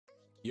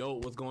Yo,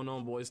 what's going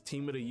on, boys?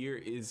 Team of the year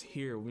is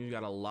here. We've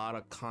got a lot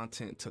of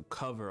content to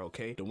cover,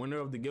 okay? The winner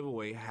of the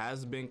giveaway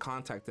has been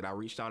contacted. I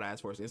reached out,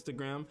 asked for his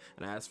Instagram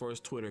and I asked for his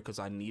Twitter because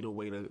I need a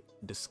way to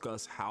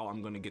discuss how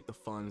I'm going to get the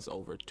funds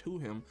over to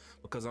him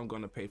because I'm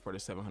going to pay for the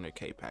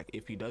 700K pack.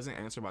 If he doesn't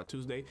answer by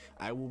Tuesday,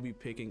 I will be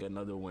picking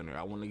another winner.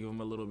 I want to give him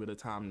a little bit of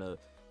time to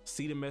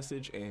see the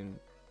message and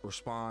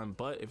respond,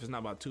 but if it's not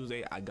about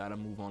Tuesday, I gotta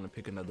move on and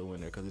pick another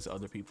winner because there's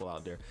other people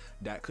out there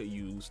that could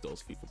use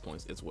those FIFA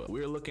points as well.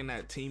 We're looking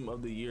at team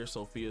of the year,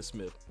 Sophia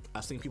Smith.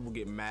 I've seen people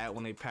get mad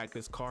when they pack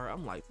this card.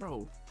 I'm like,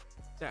 bro,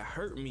 that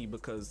hurt me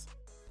because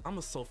I'm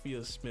a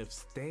Sophia Smith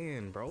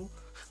stan, bro.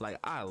 Like,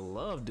 I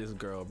love this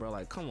girl, bro.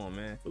 Like, come on,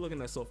 man. We're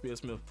looking at Sophia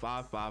Smith,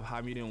 5'5",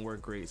 high medium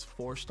work rates,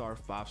 4-star,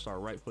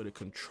 5-star, right-footed,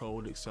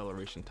 controlled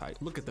acceleration type.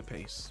 Look at the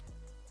pace.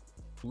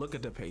 Look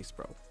at the pace,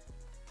 bro.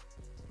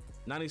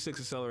 96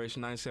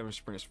 acceleration, 97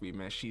 sprint speed,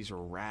 man. She's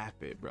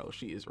rapid, bro.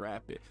 She is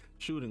rapid.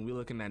 Shooting, we're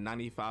looking at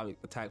 95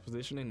 attack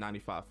positioning,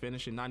 95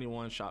 finishing,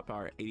 91 shot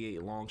power,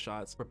 88 long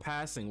shots. For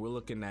passing, we're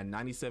looking at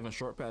 97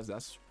 short pass.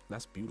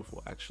 That's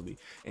beautiful, actually.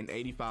 And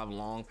 85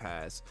 long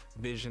pass,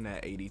 vision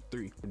at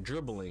 83. For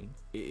dribbling,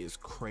 it is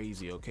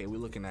crazy, okay? We're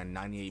looking at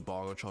 98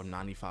 ball control,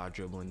 95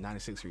 dribbling,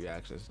 96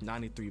 reactions,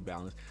 93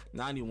 balance,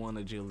 91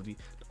 agility.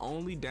 The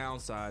only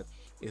downside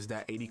is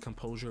that 80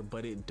 composure,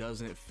 but it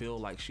doesn't feel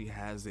like she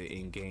has it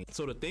in game.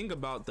 So the thing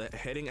about the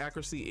heading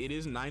accuracy, it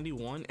is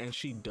 91 and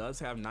she does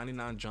have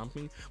 99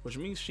 jumping, which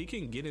means she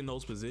can get in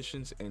those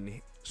positions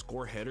and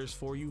score headers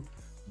for you,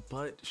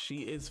 but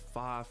she is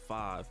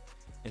 5'5",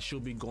 and she'll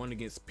be going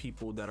against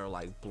people that are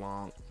like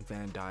Blanc,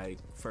 Van Dijk,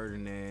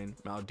 Ferdinand,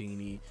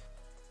 Maldini,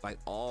 like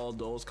all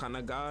those kind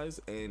of guys,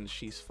 and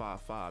she's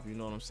 5'5", you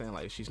know what I'm saying?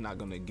 Like, she's not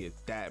gonna get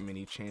that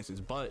many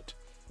chances, but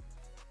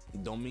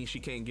don't mean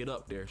she can't get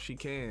up there. She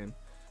can.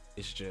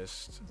 It's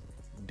just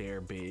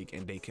they're big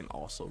and they can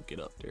also get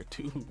up there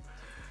too.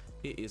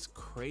 It is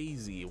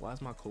crazy. Why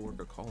is my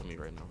coworker calling me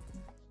right now?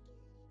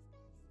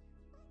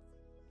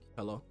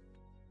 Hello?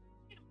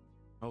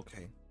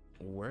 Okay,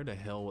 where the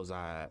hell was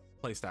I at?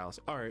 Playstyles.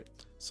 All right,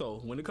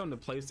 so when it comes to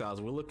playstyles,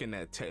 we're looking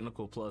at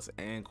technical plus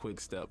and quick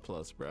step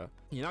plus, bro.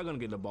 You're not gonna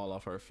get the ball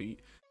off her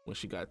feet when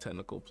she got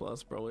technical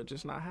plus, bro. It's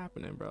just not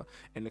happening, bro.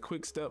 And the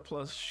quick step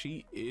plus,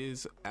 she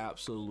is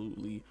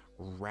absolutely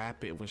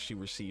rapid when she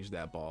receives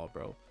that ball,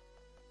 bro.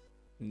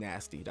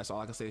 Nasty. That's all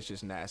I can say. It's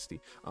just nasty.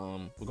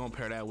 We're gonna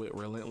pair that with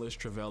relentless,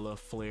 Travella,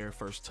 Flair,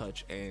 first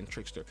touch, and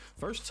trickster.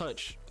 First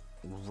touch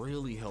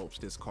really helps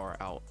this car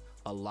out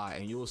a lot,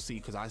 and you'll see,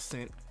 because I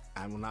sent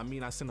a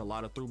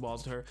lot of through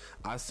balls to her.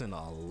 I sent a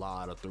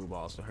lot of through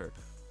balls to her,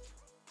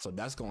 so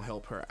that's gonna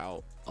help her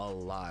out a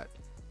lot.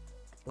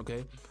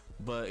 Okay,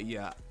 but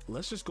yeah,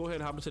 let's just go ahead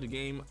and hop into the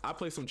game. I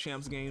played some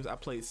champs games. I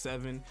played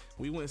 7.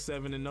 We went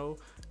 7-0,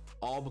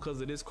 all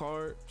because of this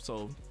card.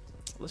 So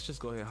let's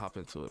just go ahead and hop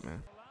into it,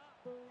 man.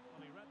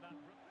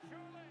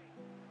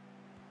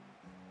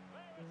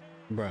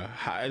 Bruh,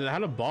 how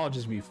the ball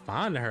just be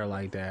finding her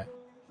like that?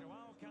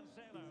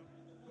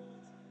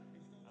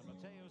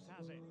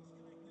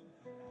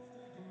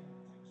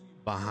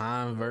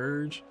 Behind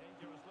Verge.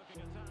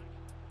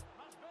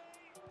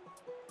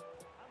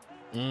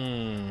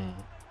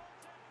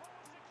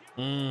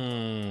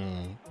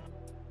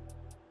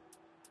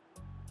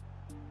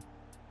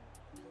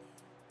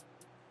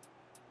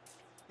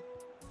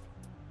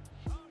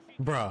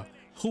 Bruh,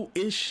 who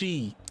is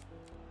she?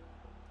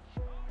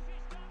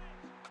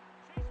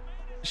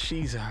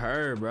 She's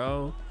her,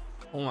 bro.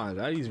 Oh my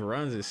god, these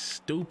runs is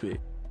stupid.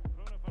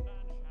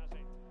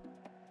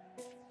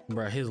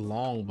 Bruh, his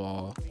long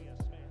ball.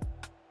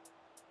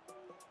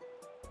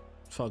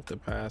 Fuck the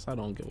pass. I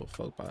don't give a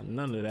fuck about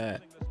none of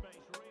that.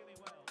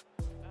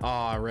 Oh,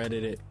 I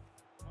reddit it.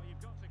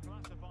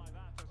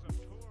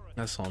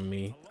 That's on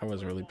me. I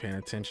wasn't really paying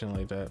attention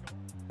like that.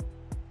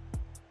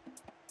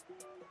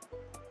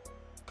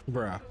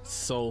 Bruh,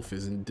 Soph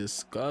is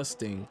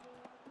disgusting.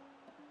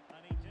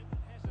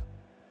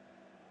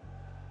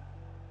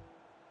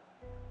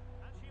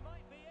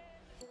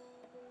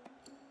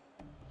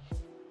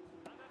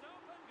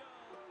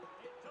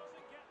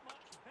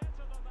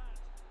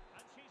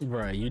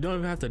 Bruh, you don't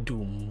even have to do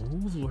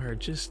moves with her,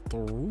 just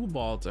through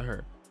ball to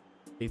her.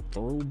 A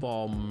through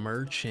ball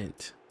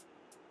merchant.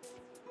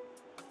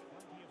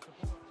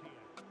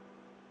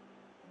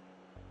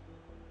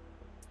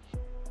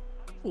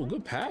 Oh,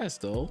 good pass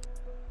though.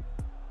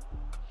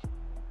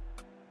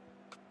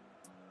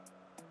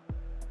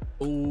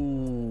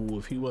 Oh,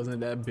 if he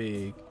wasn't that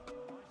big.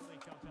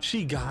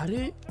 She got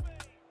it?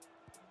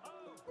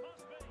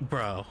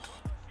 Bro.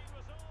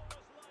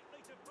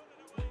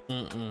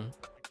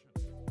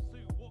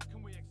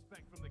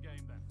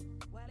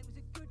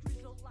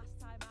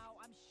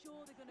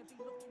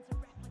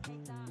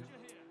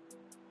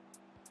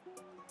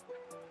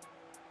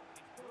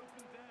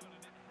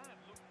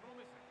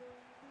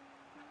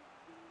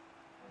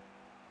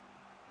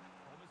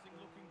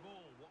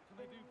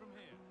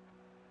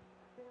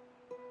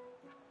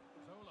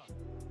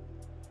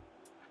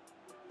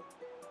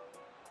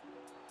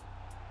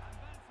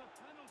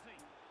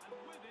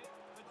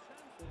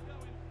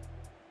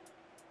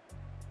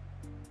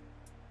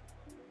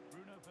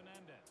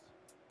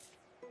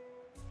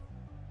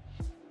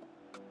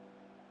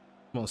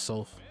 on,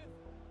 Soph.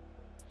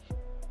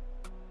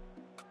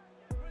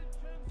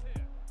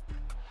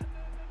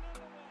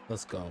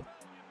 Let's go.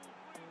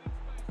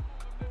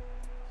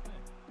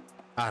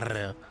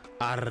 Arre,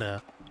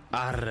 arre,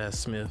 arre,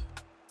 Smith.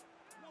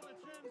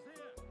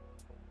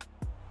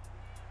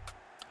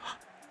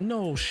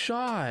 No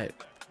shot.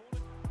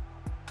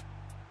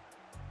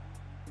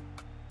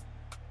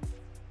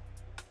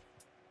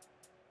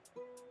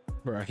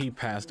 Bro, he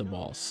passed the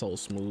ball so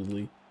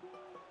smoothly.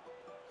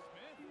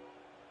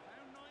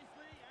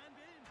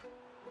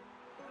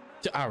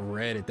 I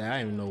read it. That I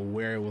didn't even know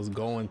where it was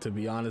going, to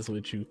be honest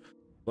with you.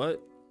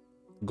 But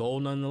goal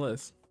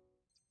nonetheless.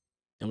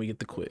 And we get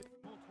to quit.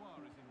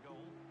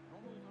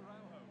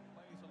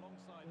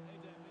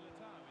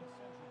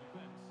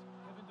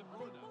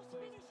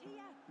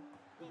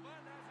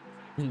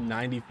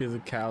 90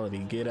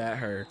 physicality. Get at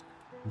her.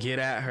 Get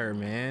at her,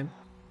 man.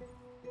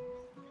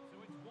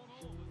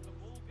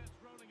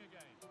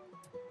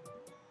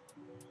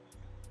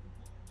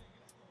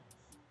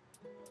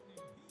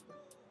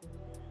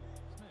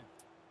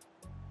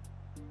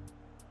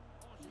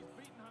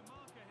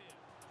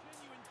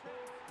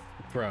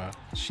 Bruh,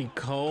 she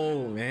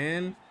cold,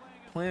 man.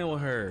 Playing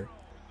with her.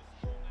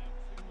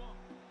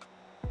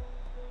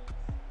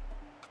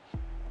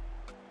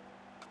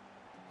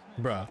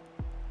 Bruh.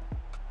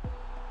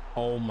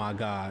 Oh my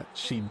God,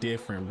 she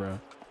different, bruh.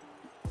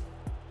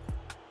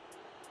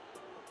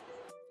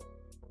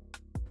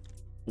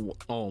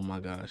 Oh my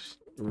gosh,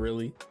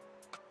 really?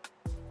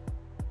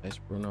 Nice,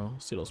 Bruno.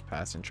 See those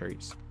passing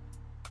traits.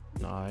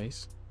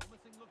 Nice.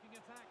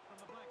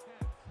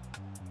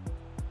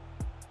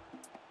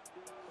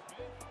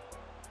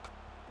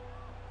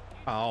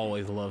 I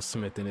always love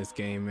Smith in this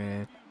game,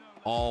 man.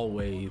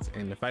 Always.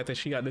 And the fact that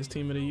she got this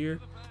team of the year,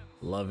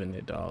 loving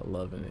it, dog.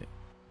 Loving it.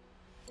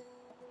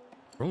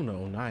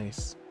 Bruno,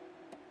 nice.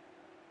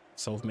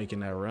 Soph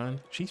making that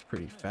run. She's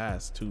pretty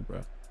fast too,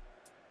 bro.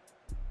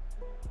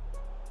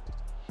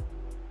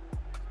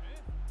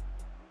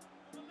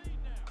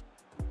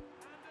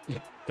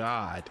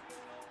 God.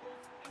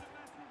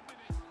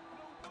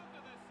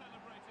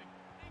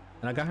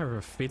 And I got her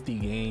for 50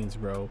 games,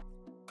 bro.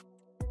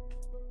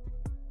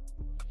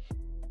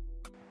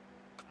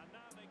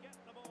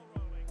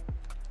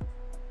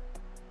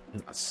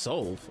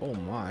 Soph, oh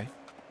my.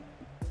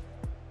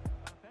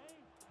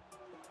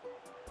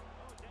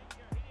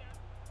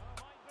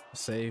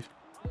 Save.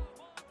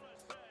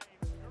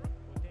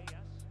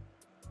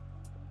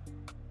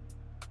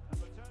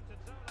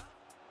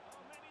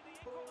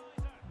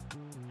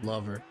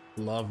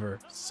 Love her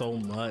so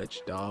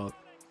much, dog.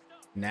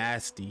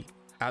 Nasty,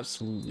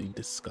 absolutely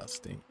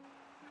disgusting.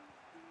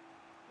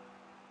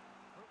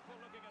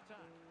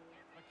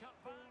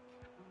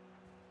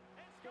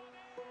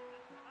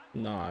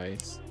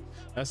 Nice.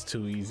 That's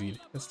too easy.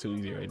 That's too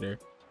easy right there.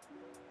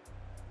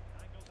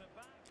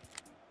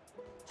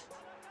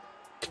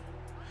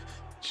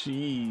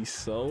 Jeez,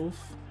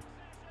 Soph.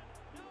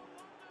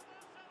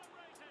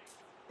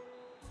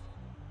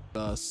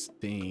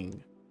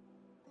 Disgusting.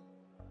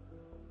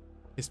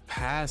 It's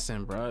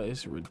passing, bro.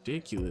 It's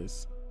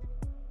ridiculous.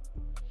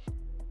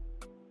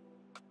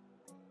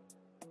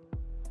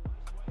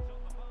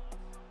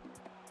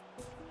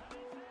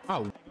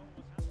 Oh.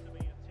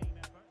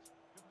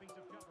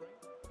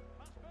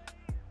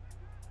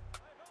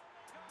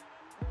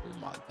 Oh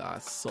my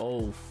God,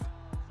 Soph.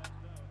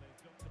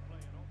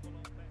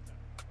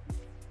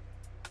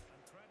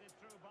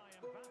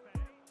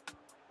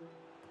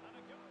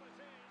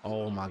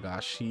 Oh my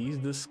gosh, she's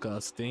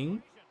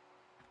disgusting.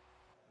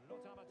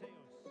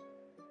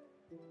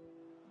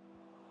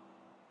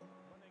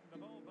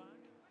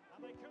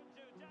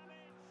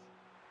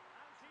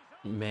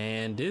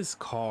 Man, this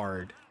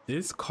card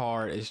is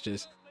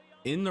just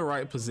in the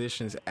right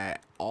positions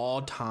at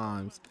all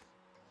times.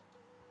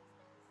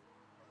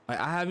 Like,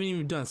 I haven't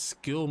even done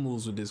skill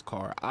moves with this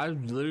card.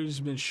 I've literally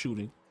just been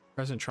shooting,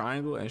 pressing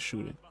triangle and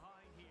shooting.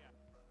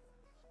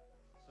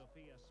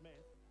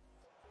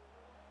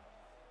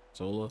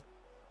 Zola.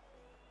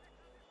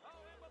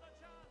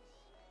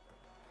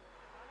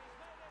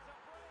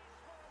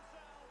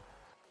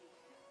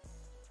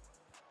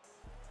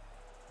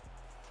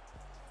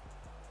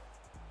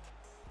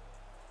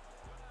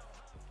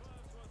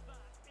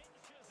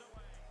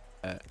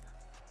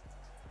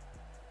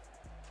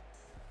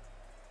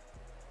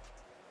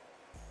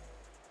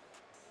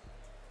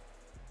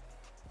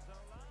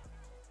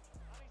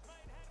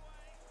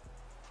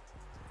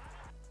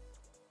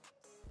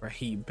 Right,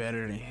 he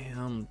better than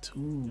him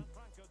too.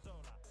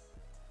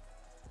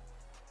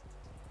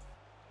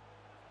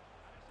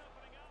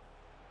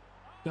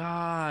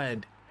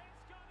 God.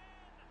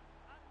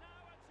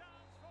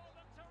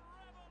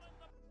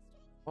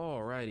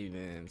 Alrighty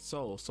then.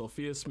 So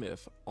Sophia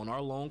Smith on our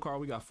loan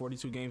card, we got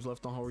 42 games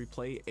left on her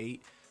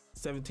replay,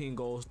 17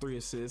 goals, 3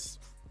 assists.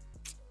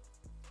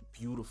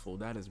 Beautiful.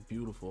 That is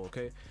beautiful.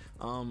 Okay,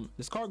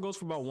 this card goes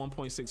for about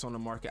 1.6 on the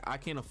market. I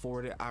can't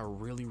afford it. I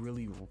really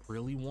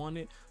want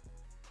it,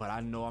 but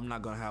I know I'm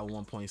not gonna have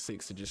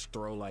 1.6 to just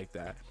throw like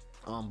that.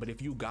 But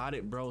if you got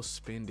it, bro,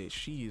 spend it.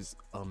 She is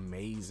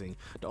amazing.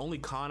 The only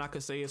con I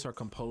could say is her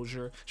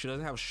composure. She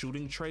doesn't have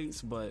shooting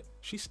traits, but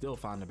she still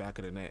find the back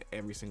of the net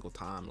every single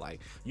time.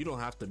 Like, you don't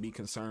have to be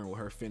concerned with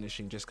her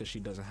finishing just because she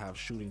doesn't have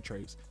shooting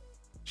traits.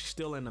 She's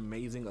still an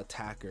amazing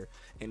attacker,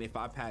 and if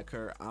I pack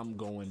her, I'm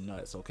going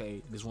nuts.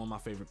 Okay, this is one of my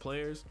favorite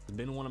players. It's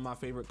been one of my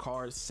favorite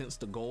cards since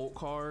the gold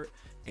card,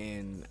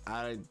 and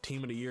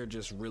team of the year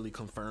just really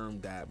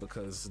confirmed that,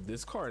 because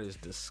this card is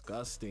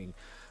disgusting.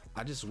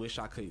 I just wish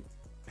I could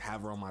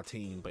have her on my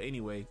team. But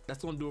anyway,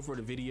 that's gonna do it for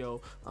the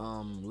video.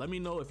 Let me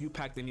know if you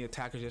packed any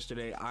attackers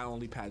yesterday. I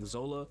only packed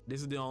Zola.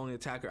 This is the only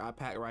attacker I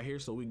packed right here,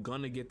 so we're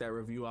gonna get that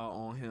review out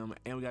on him,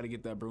 and we got to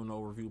get that Bruno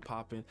review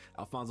popping.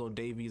 Alphonso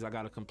Davies, I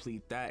gotta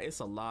complete that. It's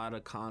a lot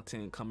of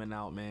content coming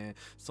out, man,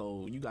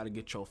 so you got to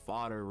get your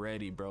fodder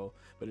ready, bro.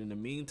 But in the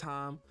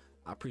meantime,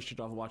 I appreciate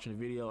y'all for watching the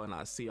video, and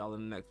I'll see y'all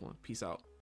in the next one. Peace out.